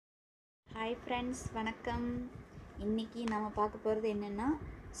Hi friends, வணக்கம். இன்றைக்கி நம்ம பார்க்க போகிறது என்னென்னா,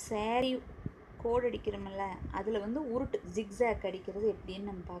 saree கோட் அடிக்கிறோமில்ல, அதில் வந்து உருட்டு ஜிக்ஸாக் அடிக்கிறது எப்படின்னு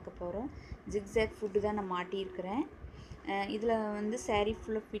நம்ம பார்க்க போகிறோம். ஜிக்ஸாக் ஃபுட்டு தான் நான் மாட்டியிருக்கிறேன். இதில் வந்து saree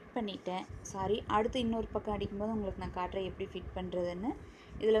ஃபுல்லாக ஃபிட் பண்ணிட்டேன். அடுத்து இன்னொரு பக்கம் அடிக்கும்போது உங்களுக்கு நான் காட்டுறேன் எப்படி ஃபிட் பண்ணுறதுன்னு.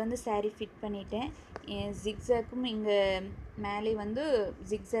 இதில் வந்து saree ஃபிட் பண்ணிட்டேன். ஜிக்ஸாக்கும் இங்கே மேலே வந்து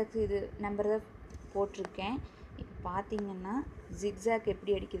ஜிக்ஸாக் இது நம்பர் தான் போட்டிருக்கேன். இப்போ பார்த்தீங்கன்னா ஜிக்ஸாக்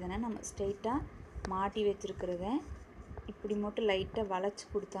எப்படி அடிக்குதுன்னா, நம்ம ஸ்ட்ரெயிட்டாக மாட்டி வச்சுருக்கிறத இப்படி மட்டும் லைட்டாக வளைச்சி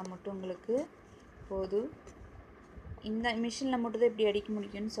கொடுத்தா மட்டும் உங்களுக்கு போதும். இந்த மிஷினில் மட்டும் தான் இப்படி அடிக்க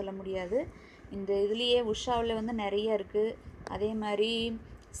முடியும்னு சொல்ல முடியாது. இந்த இதுலேயே உஷாவில் வந்து நிறைய இருக்குது. அதே மாதிரி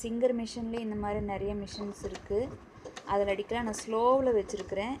சிங்கர் மிஷின்லேயே இந்த மாதிரி நிறைய மிஷின்ஸ் இருக்குது. அதில் அடிக்கலாம். நான் ஸ்லோவில்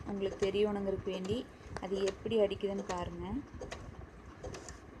வச்சுருக்கிறேன், உங்களுக்கு தெரியணுங்கிறதுக்கு வேண்டி. அது எப்படி அடிக்குதுன்னு பாருங்கள்.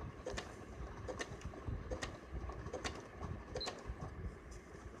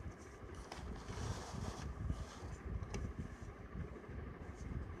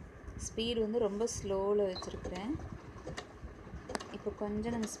 ஸ்பீடு வந்து ரொம்ப ஸ்லோவில் வச்சுருக்கிறேன். இப்போ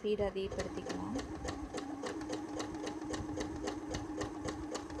கொஞ்சம் நம்ம ஸ்பீடு அதிகப்படுத்திக்கலாம்.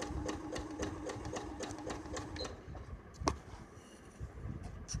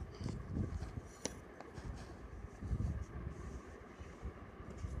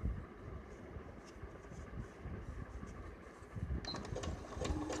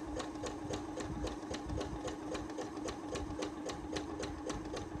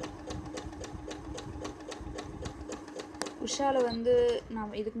 உஷாவில் வந்து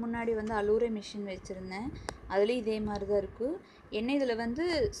நான் இதுக்கு முன்னாடி வந்து அலூரை மிஷின் வச்சுருந்தேன். அதுலேயும் இதே மாதிரி தான் இருக்குது. என்ன இதில் வந்து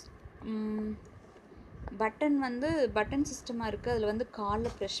பட்டன் சிஸ்டமாக இருக்குது. அதில் வந்து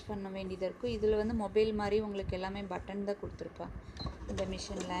காலில் ப்ரெஷ் பண்ண வேண்டியதாக இருக்கும். இதில் வந்து மொபைல் மாதிரி உங்களுக்கு எல்லாமே பட்டன் தான் கொடுத்துருப்பேன் இந்த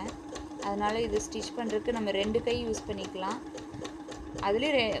மிஷினில். அதனால் இது ஸ்டிச் பண்ணுறதுக்கு நம்ம 2 கை யூஸ் பண்ணிக்கலாம்.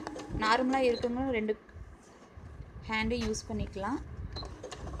 அதுலேயே நார்மலாக இருக்கவங்க 2 ஹேண்டு யூஸ் பண்ணிக்கலாம்.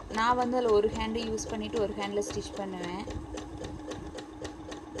 நான் வந்து அதில் ஒரு ஹேண்டு யூஸ் பண்ணிவிட்டு ஒரு ஹேண்டில் ஸ்டிச் பண்ணுவேன்.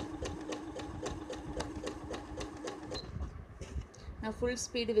 நான் ஃபுல்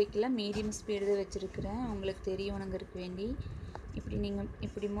ஸ்பீடு வைக்கல, மீடியம் ஸ்பீடு தான் வச்சுருக்கிறேன், உங்களுக்கு தெரியணுங்கிறதுக்கு வேண்டி. நீங்கள்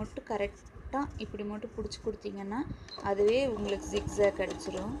இப்படி மட்டும் கரெக்டாக இப்படி மட்டும் பிடிச்சி கொடுத்தீங்கன்னா அதுவே உங்களுக்கு ஜிக்ஸாக்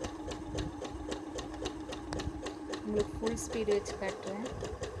அடிச்சிடும். உங்களுக்கு ஃபுல் ஸ்பீடு வச்சு காட்டுறேன்.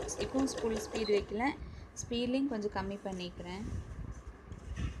 இப்பவும் ஃபுல் ஸ்பீடு வைக்கல, ஸ்பீட்லேயும் கொஞ்சம் கம்மி பண்ணிக்கிறேன்.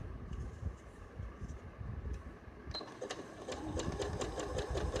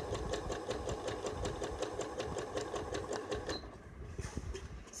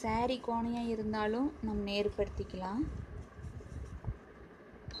 saree கோணையாக இருந்தாலும் நம்ம நேர்படுத்திக்கலாம்.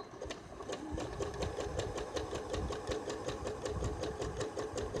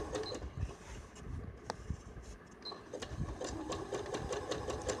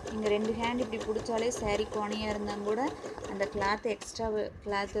 நீங்கள் 2 ஹேண்ட் இப்படி பிடிச்சாலே saree கோணையாக இருந்தால் கூட அந்த எக்ஸ்ட்ரா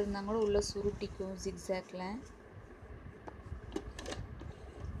கிளாத் இருந்தால் கூட உள்ளே சுருட்டிக்கும் ஜிக்ஸாக்கில்.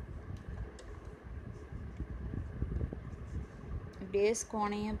 இப்படியே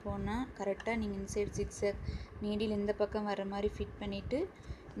கோணையாக போனால் கரெக்டாக நீங்கள் இந்த சைடு ஜிக்ஸாக் நீடில் இந்த பக்கம் வர மாதிரி ஃபிட் பண்ணிவிட்டு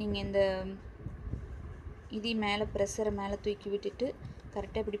நீங்கள் இந்த இது மேலே ப்ரெஷரை மேலே தூக்கி விட்டுட்டு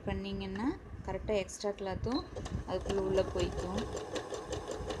கரெக்டாக இப்படி பண்ணிங்கன்னா கரெக்டாக எக்ஸ்ட்ரா கிளாத்தும் அதுக்குள்ளே உள்ளே போய்க்கும்.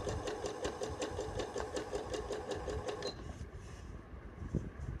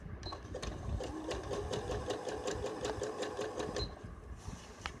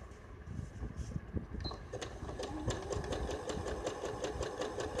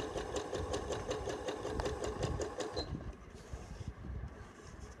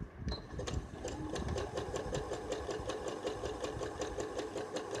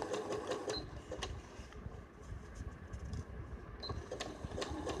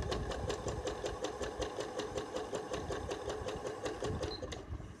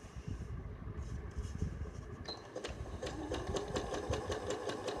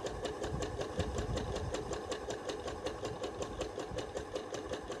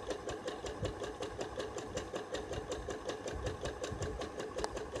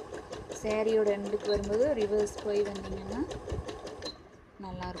 சேரீயோட எண்டுக்கு வரும்போது ரிவர்ஸ் போய் வந்தீங்கன்னா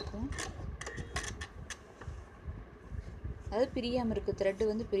நல்லாயிருக்கும். அது பிரியாமல் இருக்குது, த்ரெட்டு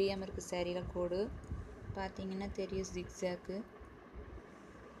வந்து பிரியாமல் இருக்குது. சேரீயில் கோடு பார்த்தீங்கன்னா தெரியும் ஜிக்ஸாக்கு.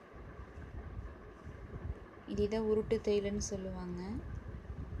 இதுதான் உருட்டு தையல்னு சொல்லுவாங்க.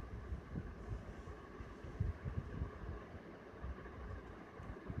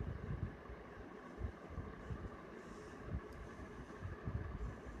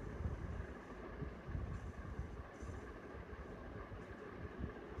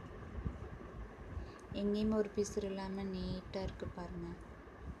 எங்கேயுமே ஒரு பிசுறு இல்லாமல் நீட்டாக இருக்குது பாருங்கள்.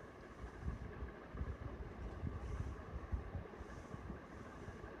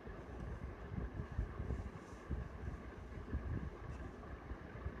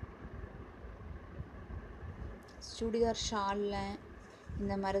 சுடிதார் ஷாலில்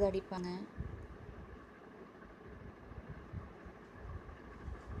இந்த மாதிரி தான் அடிப்பாங்க.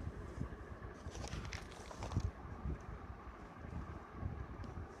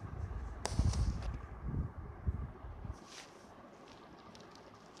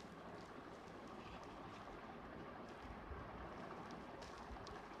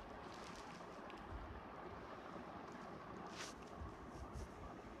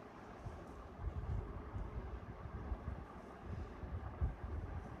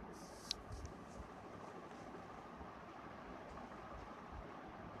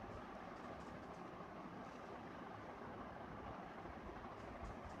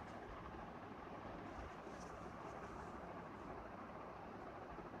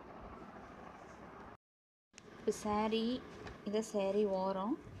 இப்போ saree இதை saree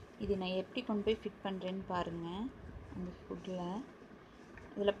ஓரம் இது நான் எப்படி கொண்டு போய் ஃபிட் பண்ணுறேன்னு பாருங்கள். அந்த ஃபுட்டில்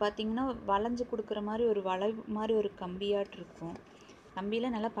இதில் பார்த்தீங்கன்னா வளைஞ்சு கொடுக்குற மாதிரி ஒரு வளைவு மாதிரி ஒரு கம்பியாட்டு இருக்கும்.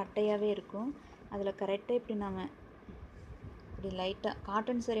 கம்பியில் நல்லா பட்டையாகவே இருக்கும். அதில் கரெக்டாக இப்படி நம்ம இப்படி லைட்டாக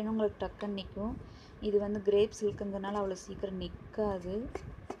காட்டன் சரின்னு உங்களுக்கு டக்குன்னு நிற்கும். இது வந்து கிரேப் சில்க்குங்கிறனால அவ்வளோ சீக்கிரம் நிற்காது.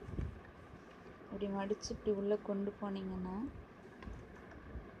 இப்படி மடித்து இப்படி உள்ளே கொண்டு போனீங்கன்னா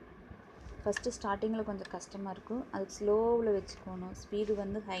ஃபஸ்ட்டு ஸ்டார்டிங்கில் கொஞ்சம் கஷ்டமாக இருக்கும். அதுக்கு ஸ்லோவில் வச்சுக்கணும். ஸ்பீடு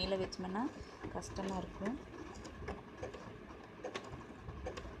வந்து ஹையில் வச்சோம்னா கஷ்டமாக இருக்கும்.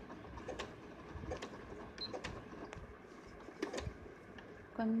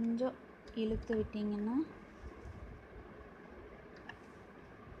 கொஞ்சம் இழுத்து விட்டிங்கன்னா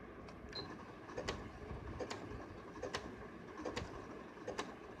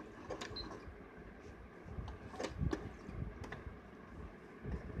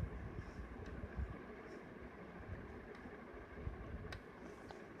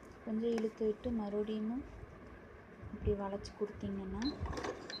கொஞ்சம் இழுத்து விட்டு மறுபடியும் இப்படி வளைச்சி கொடுத்தீங்கன்னா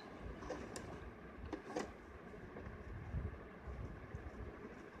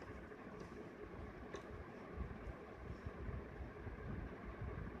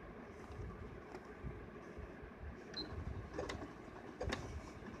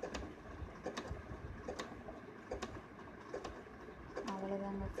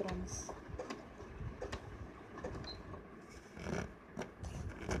அவ்வளோதாங்க ஃப்ரெண்ட்ஸ்.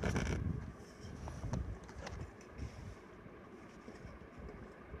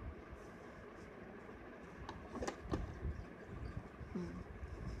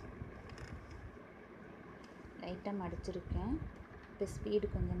 லைட்டாக மடிச்சிருக்கேன். இப்போ ஸ்பீடு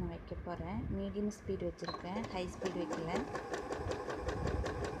கொஞ்சம் நான் வைக்க போகிறேன். மீடியம் ஸ்பீடு வச்சுருக்கேன், ஹை ஸ்பீடு வைக்கல.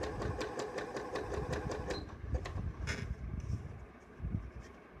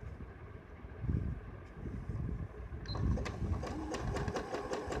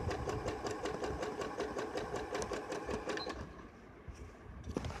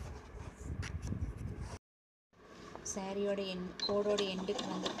 சாரியோட கோடோட எண்டுக்கு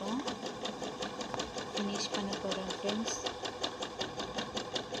வந்துட்டோம். ஃபினிஷ் பண்ண போகிறோம் ஃப்ரெண்ட்ஸ்.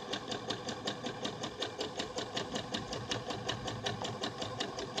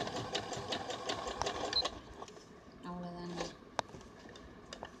 அவ்வளோதாங்க,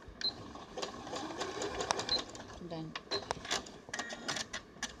 டன்.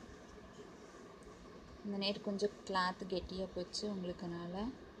 இந்த நேரம் கொஞ்சம் கிளாத் கெட்டியாக போச்சு உங்களுக்குனால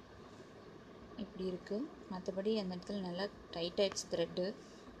இப்படி இருக்குது. மற்றபடி அந்த இடத்துல நல்லா டைட் ஆகிடுச்சு த்ரெட்டு.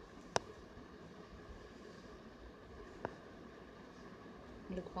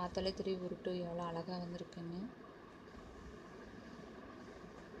 உங்களுக்கு பார்த்தாலே தெரியும் உருட்டு எவ்வளோ அழகாக வந்திருக்குன்னு.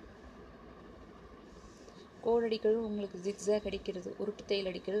 கோட் அடிக்கிறது உங்களுக்கு ஜிக்ஸாக் அடிக்கிறது, உருட்டு தையல்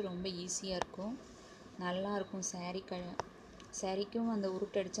அடிக்கிறது ரொம்ப ஈஸியாக இருக்கும். நல்லாயிருக்கும். சாரிக்கும் அந்த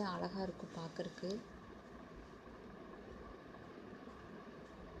உருட்டு அடித்தா அழகாக இருக்கும் பார்க்குறக்கு.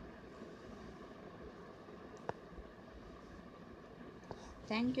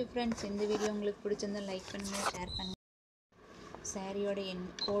 Thank you friends. இந்த வீடியோ உங்களுக்கு பிடிச்சிருந்தா லைக் பண்ணுங்கள், ஷேர் பண்ணுங்கள். சாரியோட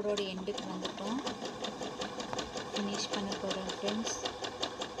கோடோட எண்டுக்கு வந்துட்டோம். ஃபினிஷ் பண்ண போகிறோம் ஃப்ரெண்ட்ஸ்.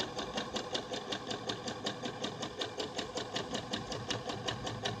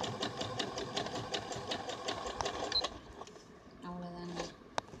 அவ்வளோதாங்க,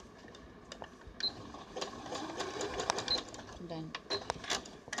 டன்.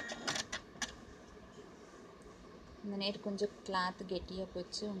 இந்த நேரம் கொஞ்சம் கிளாத் கெட்டியாக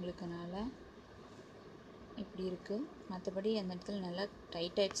போச்சு உங்களுக்குனால இப்படி இருக்குது. மற்றபடி அந்த இடத்துல நல்லா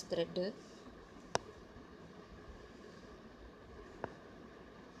டைட் ஆகிடுச்சு த்ரெட்டு.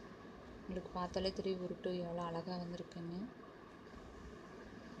 உங்களுக்கு பார்த்தாலே தெரியும் உருட்டு எவ்வளோ அழகாக வந்திருக்குன்னு.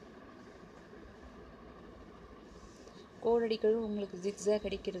 கோட் அடிக்கிறது உங்களுக்கு ஜிக்ஸாக்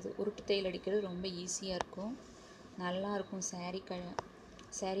அடிக்கிறது, உருட்டு தையல் அடிக்கிறது ரொம்ப ஈஸியாக இருக்கும். நல்லாயிருக்கும்.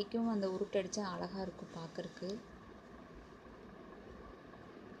 சாரிக்கும் அந்த உருட்டு அடித்தா அழகாக இருக்கும் பார்க்குறக்கு.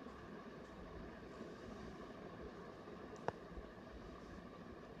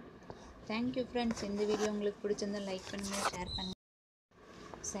 Thank you friends. இந்த வீடியோ உங்களுக்கு பிடிச்சிருந்தா லைக் பண்ணுங்கள், ஷேர் பண்ணுங்கள்.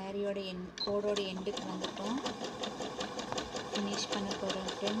 சாரியோட கோடோட எண்டுக்கு வந்துட்டோம். ஃபினிஷ் பண்ண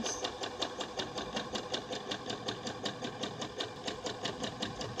போகிறோம் ஃப்ரெண்ட்ஸ்.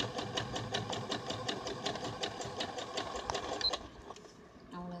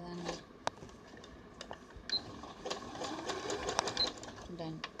 அவ்வளோதாங்க,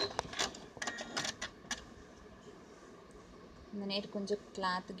 டன். இந்த நேரம் கொஞ்சம்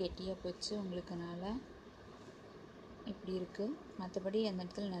கிளாத் கெட்டியாக போச்சு உங்களுக்குனால இப்படி இருக்குது. மற்றபடி அந்த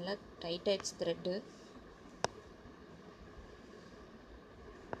இடத்துல நல்லா டைட் ஆகிடுச்சு த்ரெட்டு.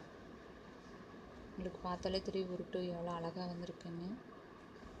 உங்களுக்கு பார்த்தாலே தெரியும் உருட்டு எவ்வளோ அழகாக வந்திருக்குன்னு.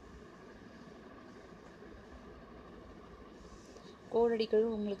 கோட் அடிக்கிறது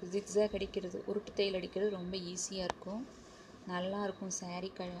உங்களுக்கு ஜிக்ஸாக் அடிக்கிறது, உருட்டு தையல் அடிக்கிறது ரொம்ப ஈஸியாக இருக்கும், நல்லாயிருக்கும்.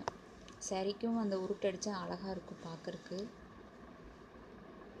 சாரிக்கும் அந்த உருட்டு அடித்தா அழகாக இருக்கும் பார்க்குறக்கு.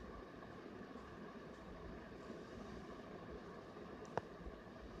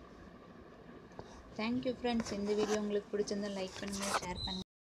 Thank you friends. இந்த வீடியோ உங்களுக்கு பிடிச்சிருந்தா லைக் பண்ணுங்கள், ஷேர் பண்ணுங்கள்.